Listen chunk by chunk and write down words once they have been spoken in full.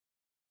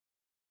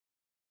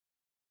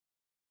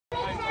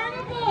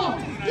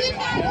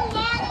got a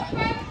lot of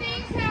fun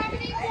things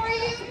happening for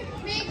you.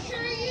 Make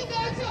sure you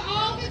go to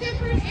all the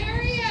different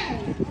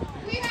areas.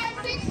 We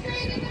have 6th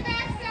grade in the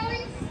back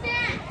selling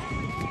snacks.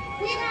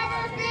 We have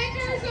our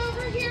vendors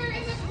over here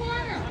in the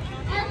corner.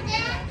 Our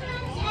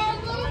bathrooms are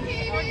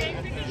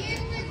located in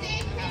the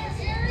daycare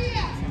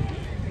area.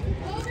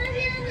 Over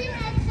here we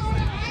have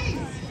soda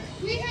ice.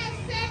 We have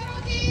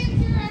several games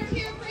around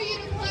here for you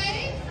to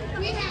play.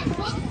 We have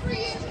books for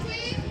you to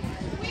read.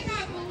 We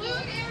have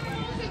balloon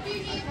animals if you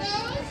need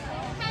those.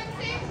 Come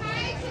say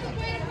hi to the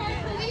Buena Park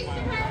Police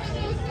Department.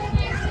 It was so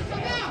nice to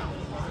come out.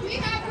 We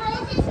have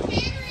Rosa's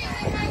Catering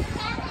that has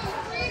tacos,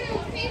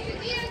 burritos,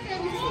 quesadillas,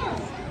 and more.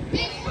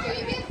 Make sure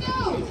you get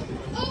those.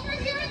 Over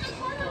here in the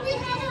corner we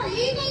have our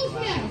Eagle's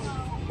Nest.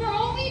 For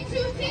only 2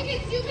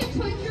 tickets you can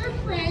put your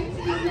friends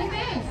in the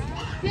nest.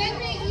 Then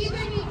they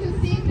either need to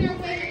sing their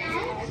way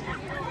out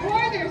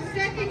or they're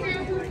stuck in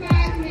there for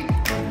 5 minutes.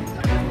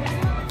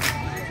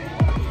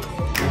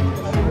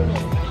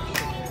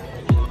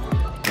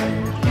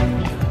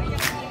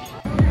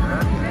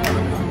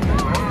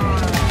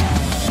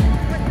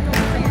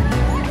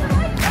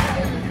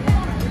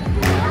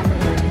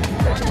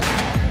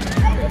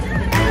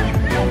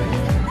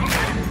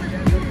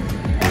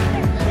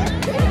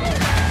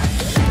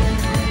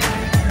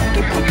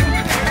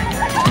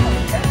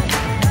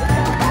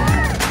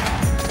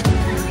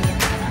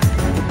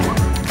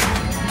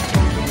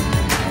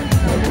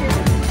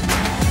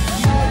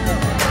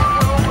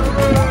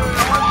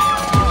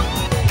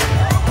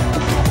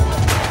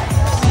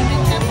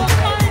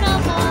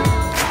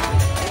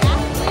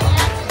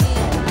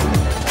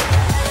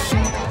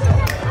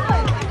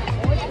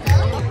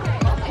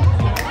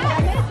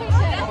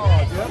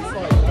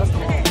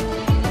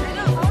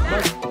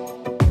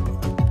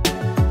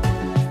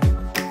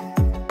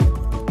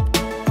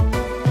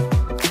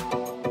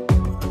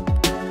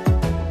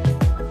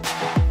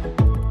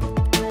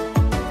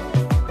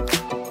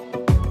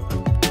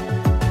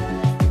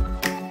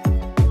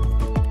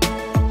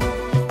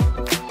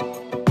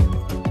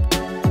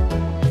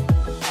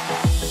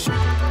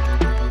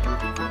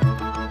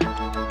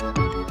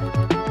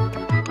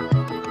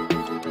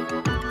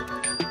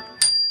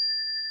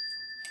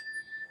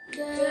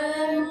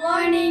 Good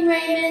morning,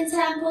 Raymond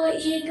Temple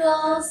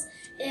Eagles.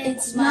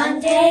 It's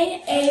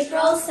Monday,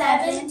 April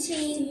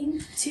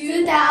 17,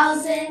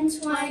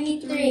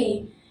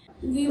 2023.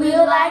 We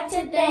would like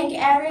to thank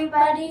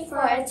everybody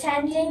for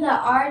attending the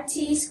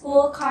RT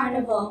School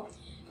Carnival.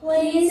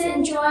 Please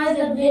enjoy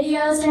the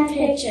videos and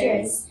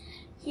pictures.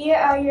 Here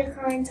are your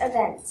current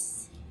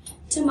events.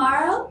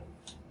 Tomorrow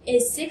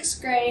is 6th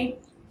grade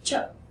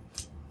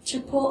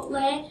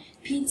Chipotle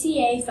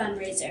PTA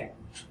fundraiser.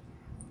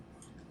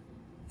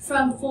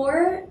 From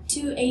 4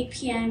 to 8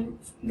 p.m.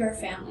 your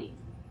family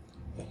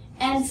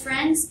and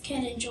friends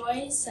can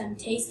enjoy some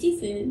tasty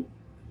food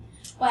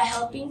while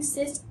helping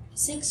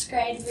 6th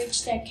grade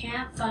reach their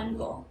Camp Fun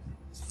goal.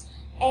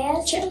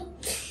 And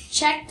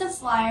check the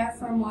flyer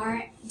for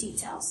more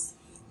details.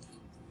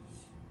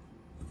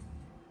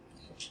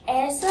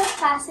 ASL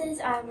classes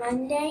are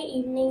Monday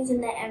evenings in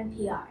the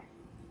MPR.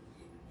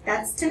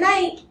 That's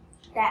tonight.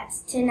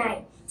 That's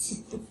tonight.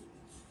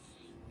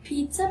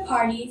 Pizza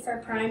party for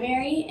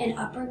primary and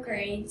upper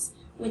grades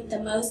with the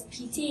most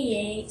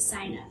PTA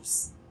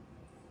signups.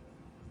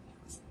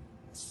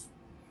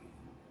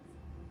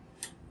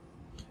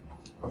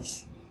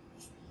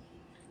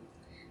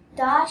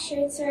 DAW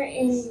shirts are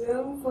in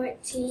room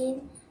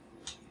 14,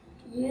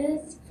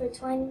 youth for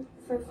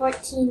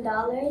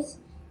 $14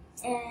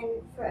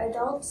 and for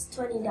adults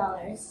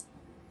 $20.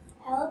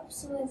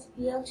 Helps with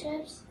field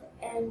trips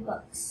and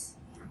books.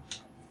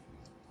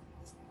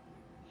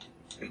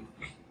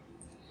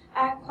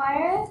 Our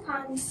choir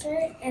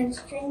concert and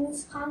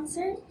strings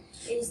concert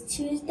is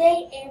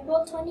Tuesday,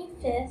 April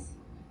 25th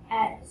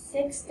at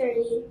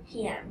 6:30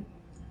 p.m.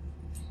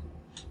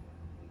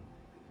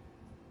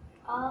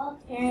 All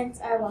parents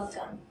are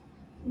welcome.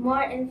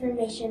 More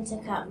information to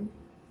come.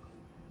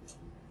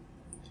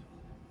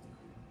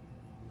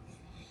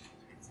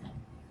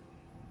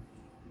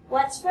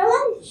 What's for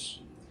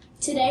lunch?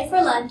 Today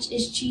for lunch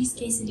is cheese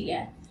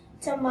quesadilla.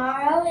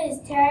 Tomorrow is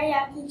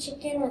teriyaki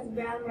chicken with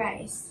brown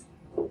rice.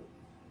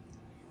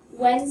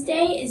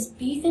 Wednesday is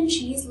beef and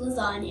cheese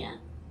lasagna.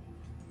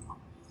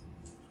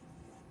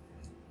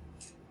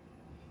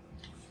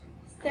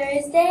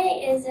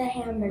 Thursday is a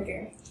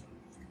hamburger.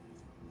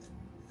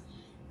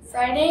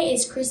 Friday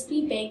is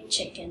crispy baked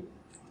chicken.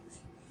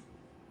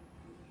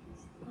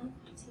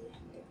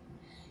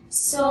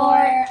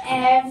 Soar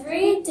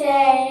every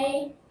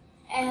day,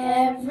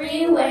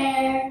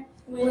 everywhere,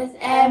 with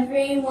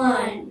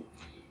everyone.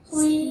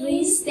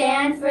 Please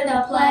stand for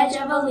the Pledge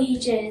of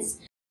Allegiance.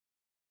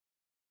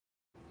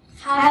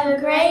 Have a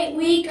great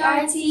week,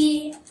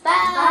 RT.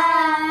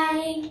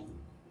 Bye.